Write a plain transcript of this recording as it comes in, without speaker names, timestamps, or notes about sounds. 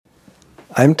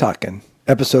I'm Talking,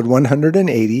 episode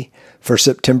 180 for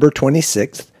September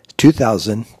 26th,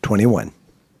 2021.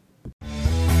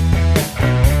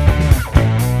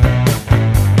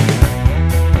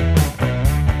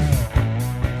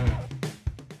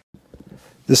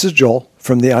 This is Joel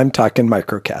from the I'm Talking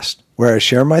Microcast, where I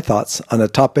share my thoughts on a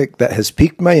topic that has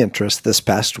piqued my interest this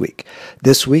past week.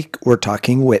 This week, we're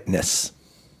talking witness.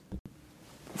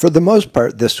 For the most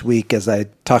part this week, as I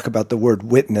talk about the word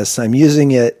witness, I'm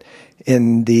using it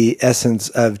in the essence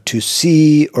of to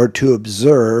see or to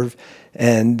observe,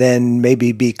 and then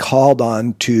maybe be called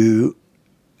on to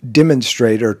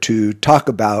demonstrate or to talk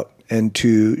about and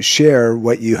to share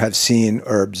what you have seen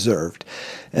or observed.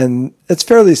 And it's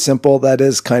fairly simple. That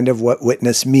is kind of what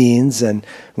witness means. And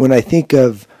when I think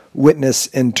of witness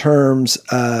in terms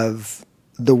of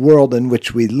the world in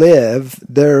which we live,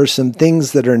 there are some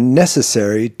things that are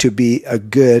necessary to be a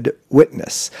good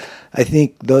witness. I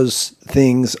think those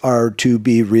things are to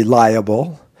be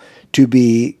reliable, to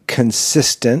be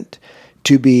consistent,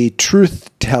 to be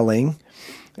truth-telling,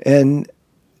 and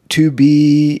to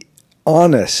be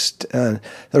honest.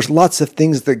 There's lots of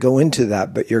things that go into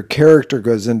that, but your character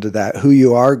goes into that, who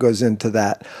you are goes into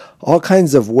that, all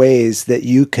kinds of ways that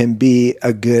you can be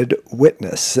a good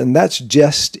witness. And that's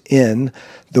just in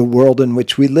the world in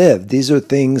which we live. These are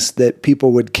things that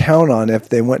people would count on if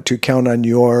they want to count on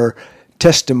your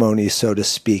testimony, so to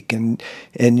speak, and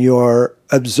your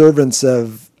observance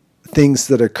of things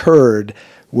that occurred,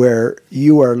 where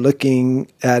you are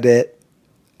looking at it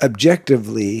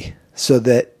objectively so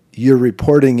that your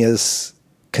reporting is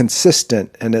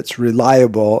consistent and it's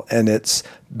reliable and it's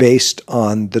based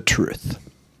on the truth.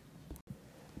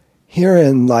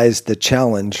 Herein lies the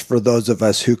challenge for those of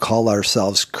us who call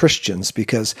ourselves Christians,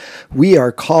 because we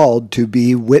are called to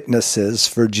be witnesses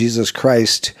for Jesus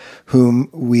Christ, whom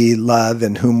we love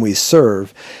and whom we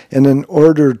serve. And in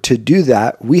order to do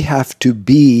that, we have to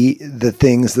be the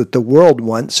things that the world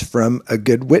wants from a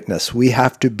good witness. We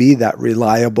have to be that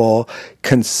reliable,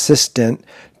 consistent,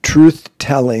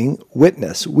 truth-telling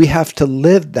witness. We have to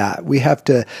live that. We have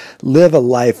to live a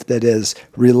life that is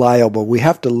reliable. We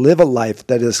have to live a life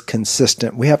that is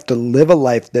consistent. We have to live a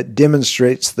life that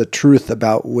demonstrates the truth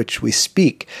about which we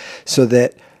speak, so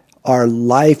that our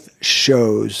life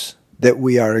shows that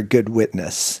we are a good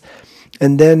witness.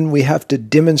 And then we have to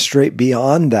demonstrate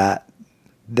beyond that,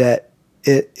 that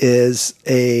it is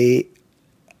a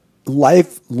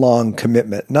lifelong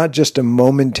commitment, not just a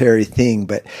momentary thing,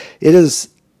 but it is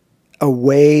a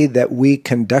way that we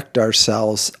conduct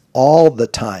ourselves all the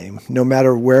time, no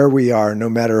matter where we are, no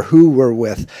matter who we're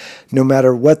with, no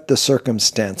matter what the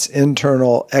circumstance,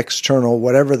 internal, external,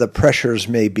 whatever the pressures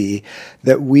may be,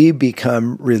 that we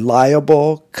become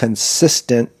reliable,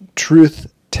 consistent,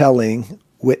 truth-telling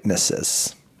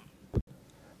witnesses.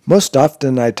 Most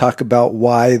often I talk about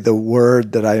why the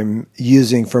word that I'm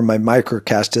using for my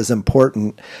microcast is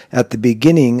important at the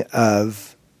beginning of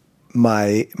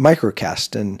my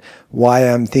microcast, and why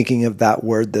I'm thinking of that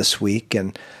word this week.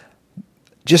 And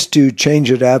just to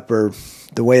change it up, or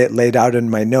the way it laid out in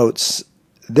my notes,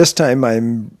 this time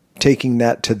I'm taking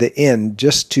that to the end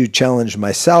just to challenge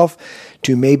myself,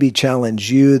 to maybe challenge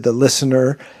you, the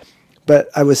listener. But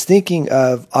I was thinking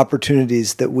of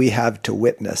opportunities that we have to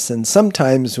witness. And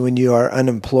sometimes when you are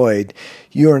unemployed,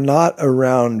 you are not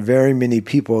around very many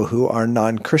people who are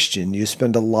non-Christian. You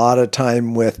spend a lot of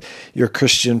time with your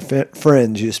Christian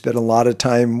friends. You spend a lot of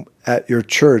time at your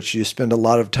church. You spend a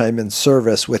lot of time in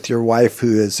service with your wife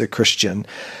who is a Christian.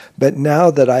 But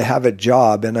now that I have a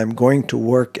job and I'm going to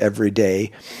work every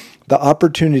day, the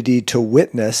opportunity to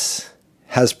witness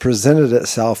has presented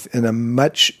itself in a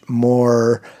much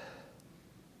more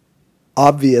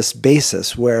obvious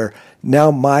basis, where now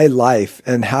my life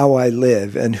and how I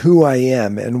live and who I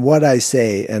am and what I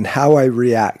say and how I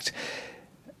react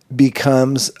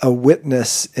becomes a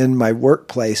witness in my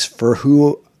workplace for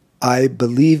who I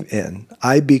believe in.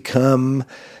 I become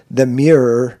the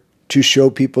mirror to show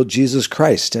people Jesus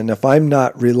Christ. And if I'm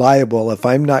not reliable, if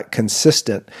I'm not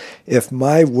consistent, if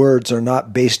my words are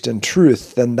not based in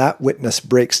truth, then that witness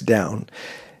breaks down.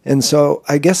 And so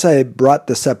I guess I brought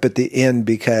this up at the end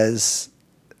because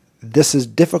this is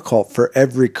difficult for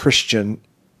every Christian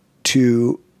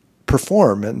to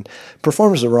perform. And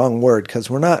perform is the wrong word,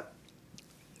 because we're not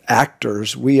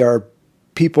actors. We are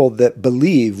people that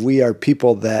believe. We are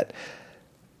people that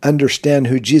understand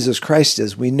who Jesus Christ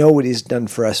is. We know what he's done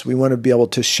for us. We want to be able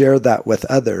to share that with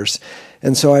others.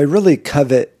 And so I really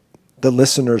covet the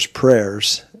listeners'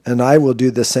 prayers, and I will do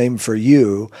the same for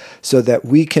you, so that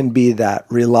we can be that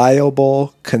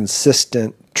reliable,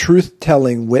 consistent,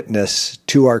 truth-telling witness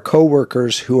to our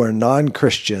co-workers who are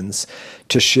non-Christians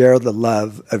to share the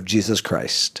love of Jesus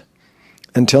Christ.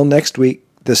 Until next week,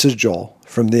 this is Joel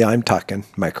from the I'm Talking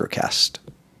Microcast.